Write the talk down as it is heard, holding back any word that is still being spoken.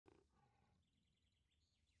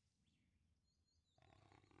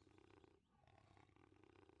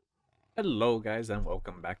Hello guys and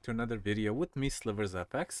welcome back to another video with me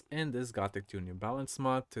SliversFX in this Gothic 2 New Balance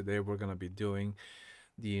mod. Today we're going to be doing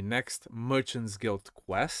the next Merchants Guild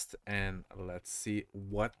quest and let's see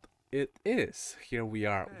what it is. Here we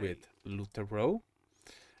are with Lutero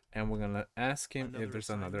and we're going to ask him if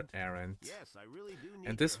there's another errand. Yes, I really do need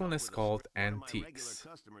And this your one help is with a called switch. One of my regular Antiques.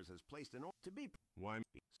 customers has placed an order to be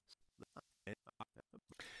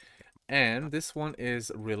And this one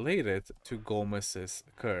is related to Gomez's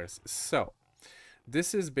curse. So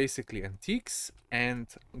this is basically Antiques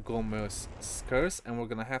and Gomez's curse, and we're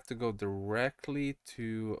gonna have to go directly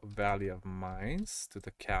to Valley of Mines, to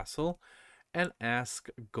the castle, and ask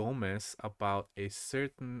Gomez about a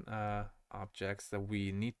certain objects that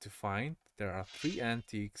we need to find. There are 3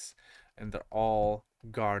 antiques, and they're all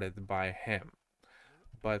guarded by him.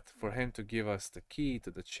 But for him to give us the key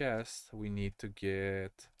to the chest, we need to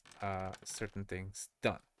get certain things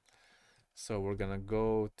done. So we're gonna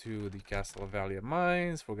go to the Castle of Valley of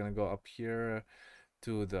Mines. We're gonna go up here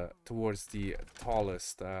to towards the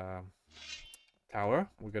tallest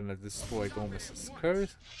tower. We're gonna destroy Gomez's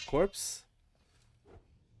corpse.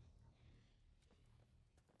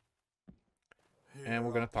 And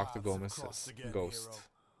we're gonna talk to Gomez's ghost.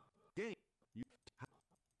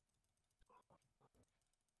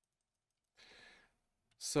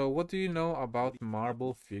 So what do you know about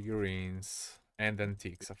marble figurines and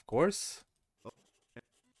antiques? Of course.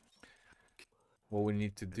 What we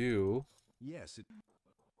need to do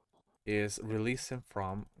is release him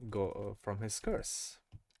from his curse.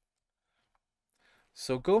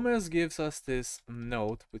 So Gomez gives us this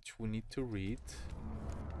note which we need to read,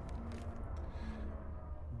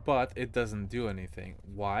 but it doesn't do anything.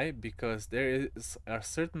 Why? Because there is a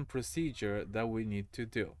certain procedure that we need to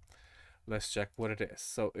do. Let's check what it is.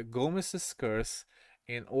 So Gomez's curse,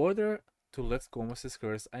 in order to lift Gomez's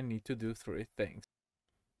curse, I need to do 3 things.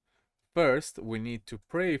 First, we need to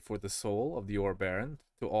pray for the soul of the Ore Baron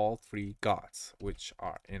to all 3 gods, which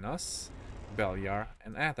are Innos, Beliar,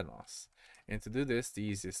 and Athenos. And to do this, the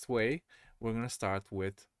easiest way, we're going to start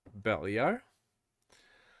with Beliar.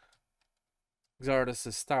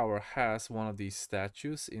 Xardus' tower has one of these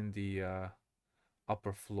statues in the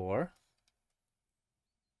upper floor.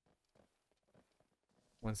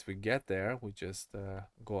 Once we get there, we just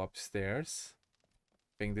go upstairs.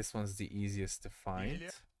 I think this one's the easiest to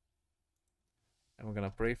find. And we're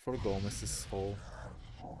gonna pray for Gomez's soul.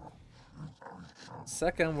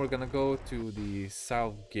 Second, we're gonna go to the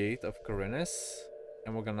south gate of Corinnes,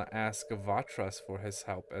 and we're gonna ask Vatras for his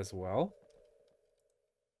help as well.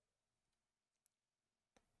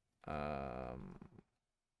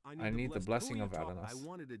 I need the blessing of Adenos. I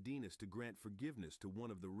wanted Adenos to grant forgiveness to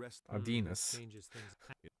one of the rest. Adenos.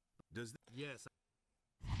 Does yes.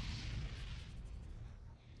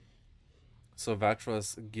 So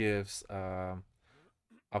Vatras gives a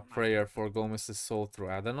prayer for Gomez's soul through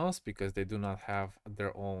Adenos because they do not have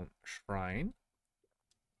their own shrine.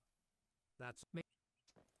 That's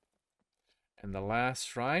And the last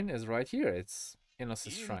shrine is right here. It's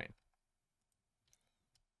Innos' shrine.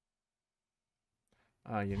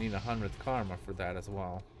 You need 100 karma for that as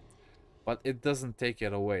well. But it doesn't take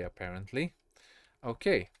it away, apparently.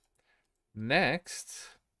 Okay.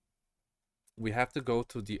 Next, we have to go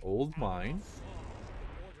to the old mine.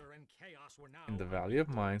 In the Valley of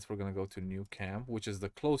Mines, we're going to go to New Camp, which is the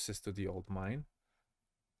closest to the old mine.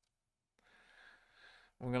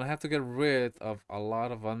 We're going to have to get rid of a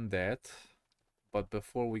lot of undead. But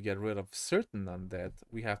before we get rid of certain undead,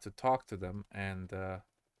 we have to talk to them and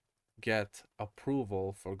get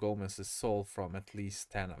approval for Gomez's soul from at least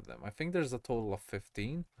 10 of them. I think there's a total of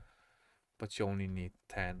 15, but you only need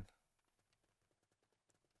 10.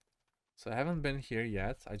 So I haven't been here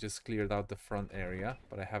yet. I just cleared out the front area,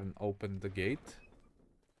 but I haven't opened the gate.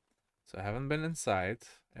 So I haven't been inside.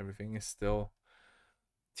 Everything is still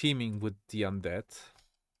teeming with the undead.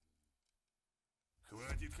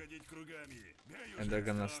 And they're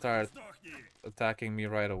gonna start attacking me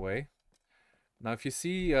right away. Now if you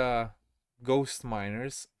see ghost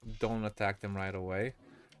miners, don't attack them right away.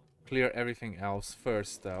 Clear everything else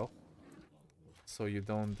first though, so you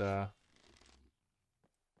don't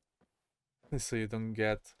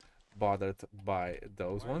get bothered by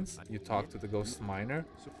those ones. You talk to the ghost miner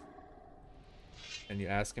and you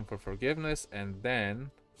ask him for forgiveness, and then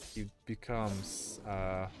he becomes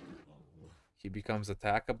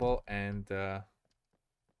attackable, and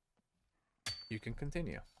you can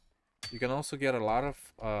continue. You can also get a lot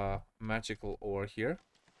of magical ore here,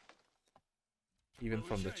 even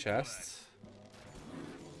from the chests.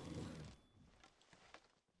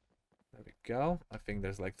 There we go. I think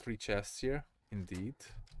there's like 3 chests here. Indeed.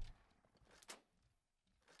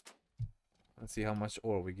 Let's see how much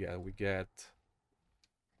ore we get. We get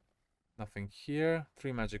nothing here,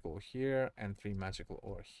 3 magical here, and 3 magical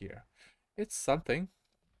ore here. It's something.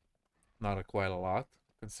 Not quite a lot,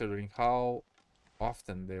 considering how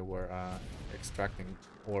often they were extracting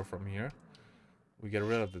ore from here. We get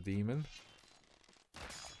rid of the demon.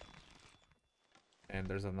 And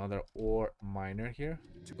there's another ore miner here,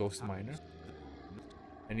 ghost miner.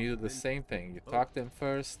 And you do the same thing. You talk to him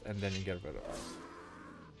first, and then you get rid of him.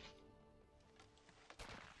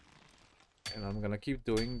 And I'm gonna keep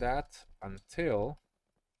doing that until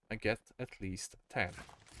I get at least 10.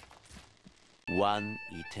 One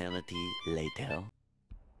eternity later.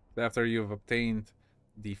 After you've obtained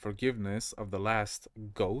the forgiveness of the last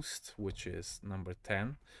ghost, which is number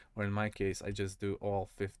 10, or in my case I just do all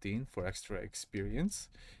 15 for extra experience,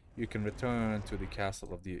 you can return to the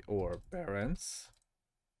castle of the Ore Barons.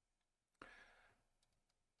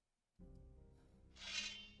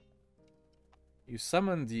 You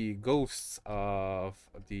summon the ghosts of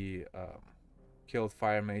the killed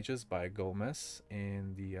fire mages by Gomez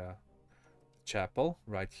in the chapel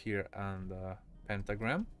right here on the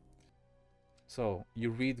pentagram. So you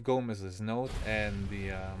read Gomez's note, and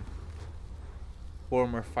the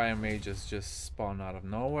former fire mages just spawn out of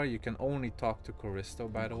nowhere. You can only talk to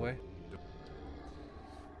Choristo, by the way.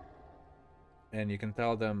 And you can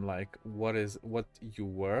tell them like what you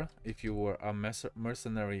were. If you were a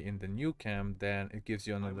mercenary in the new camp, then it gives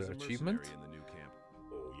you another achievement. In the new camp.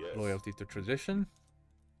 Oh, yes. Loyalty to tradition.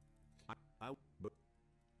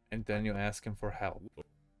 And then you ask him for help,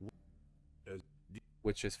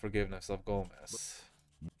 which is forgiveness of Gomez.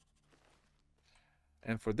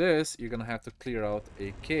 And for this, you're gonna have to clear out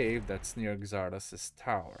a cave that's near Xardas's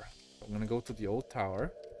tower. I'm gonna go to the old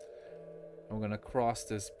tower. I'm gonna cross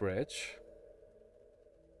this bridge.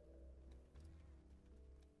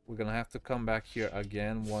 We're gonna have to come back here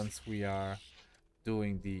again once we are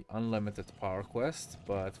doing the unlimited power quest,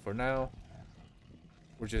 but for now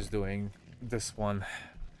we're just doing this one.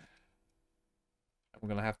 I'm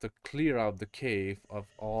gonna have to clear out the cave of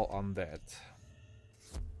all undead.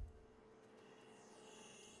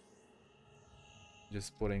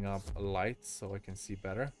 Just putting up a light so I can see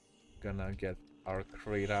better. Gonna get our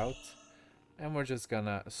crate out, and we're just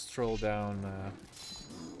gonna stroll down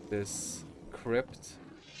this crypt.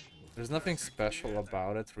 There's nothing special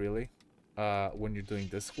about it really when you're doing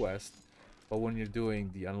this quest, but when you're doing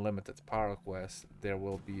the unlimited power quest, there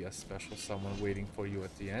will be a special summon waiting for you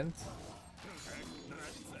at the end.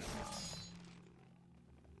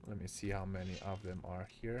 Let me see how many of them are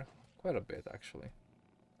here. Quite a bit actually.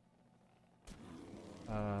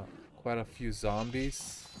 Quite a few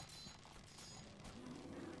zombies.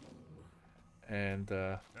 And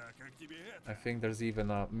I think there's even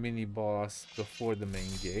a mini boss before the main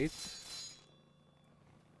gate.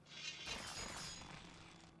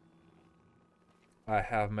 I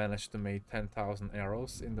have managed to make 10,000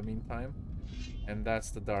 arrows in the meantime. And that's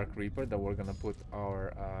the Dark Reaper that we're gonna put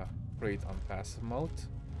our crate on passive mode.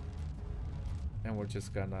 And we're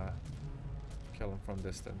just gonna kill him from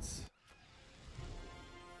distance.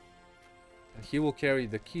 And he will carry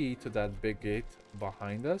the key to that big gate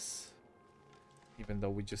behind us, even though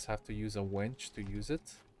we just have to use a winch to use it.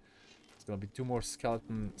 There's gonna be 2 more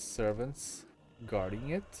skeleton servants guarding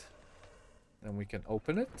it, and we can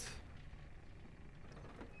open it.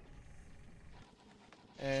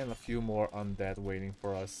 And a few more undead waiting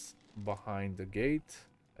for us behind the gate,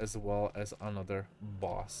 as well as another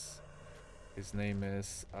boss. His name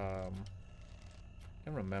is I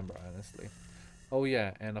can't remember honestly. Oh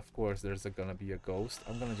yeah, and of course there's gonna be a ghost.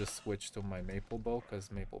 I'm gonna just switch to my maple bow,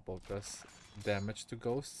 because maple bow does damage to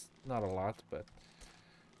ghosts. Not a lot, but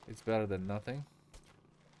it's better than nothing.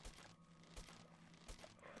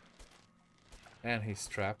 And he's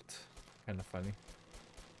trapped. Kinda funny.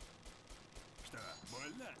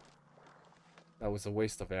 That was a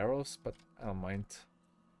waste of arrows, but I don't mind.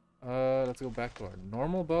 Let's go back to our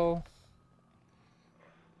normal bow.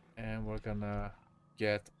 And we're gonna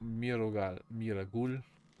get Miragul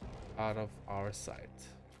out of our sight.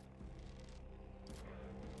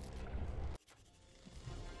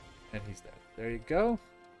 And he's dead. There you go.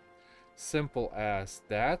 Simple as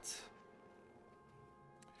that.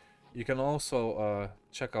 You can also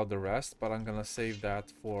check out the rest, but I'm gonna save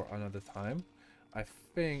that for another time. I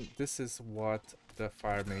think this is what the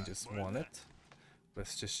fire mages wanted.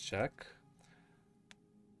 Let's just check.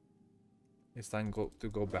 It's time to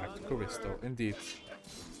go back to Choristo. Indeed.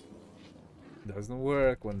 Doesn't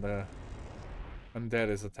work when the undead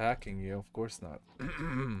is attacking you. Of course not.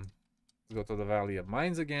 Let's go to the Valley of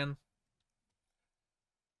Mines again.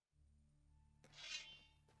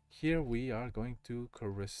 here we are going to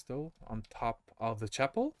Caristo on top of the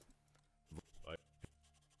chapel.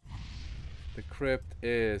 The crypt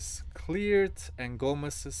is cleared and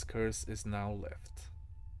Gomez's curse is now left.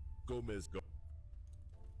 Gomez go.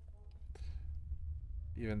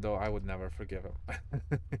 Even though I would never forgive him.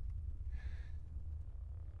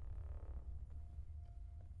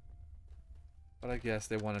 But I guess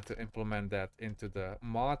they wanted to implement that into the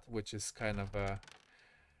mod, which is kind of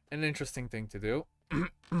an interesting thing to do.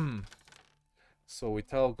 So we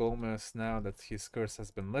tell Gomez now that his curse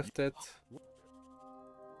has been lifted.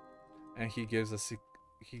 And he gives us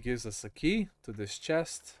a key to this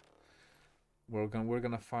chest. We're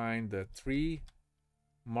gonna find the 3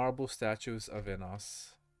 marble statues of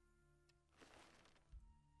Enos.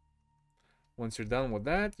 Once you're done with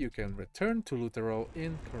that, you can return to Lutero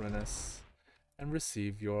in Corinnes and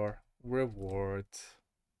receive your reward.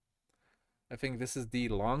 I think this is the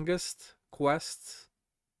longest quest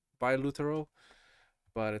by Lutero,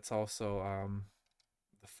 but it's also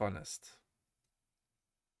the funnest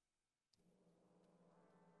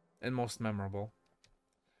and most memorable.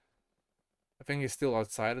 I think he's still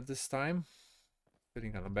outside at this time,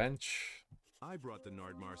 sitting on a bench. I brought the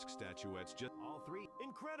Nardmarsk statuettes just All 3.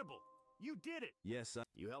 Incredible. You did it. yes.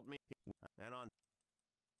 You helped me. And on.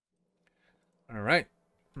 All right.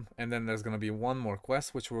 And then there's going to be one more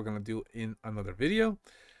quest, which we're going to do in another video.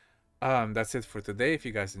 That's it for today. If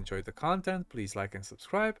you guys enjoyed the content, please like and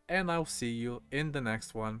subscribe. And I'll see you in the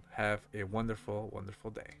next one. Have a wonderful,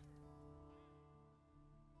 wonderful day.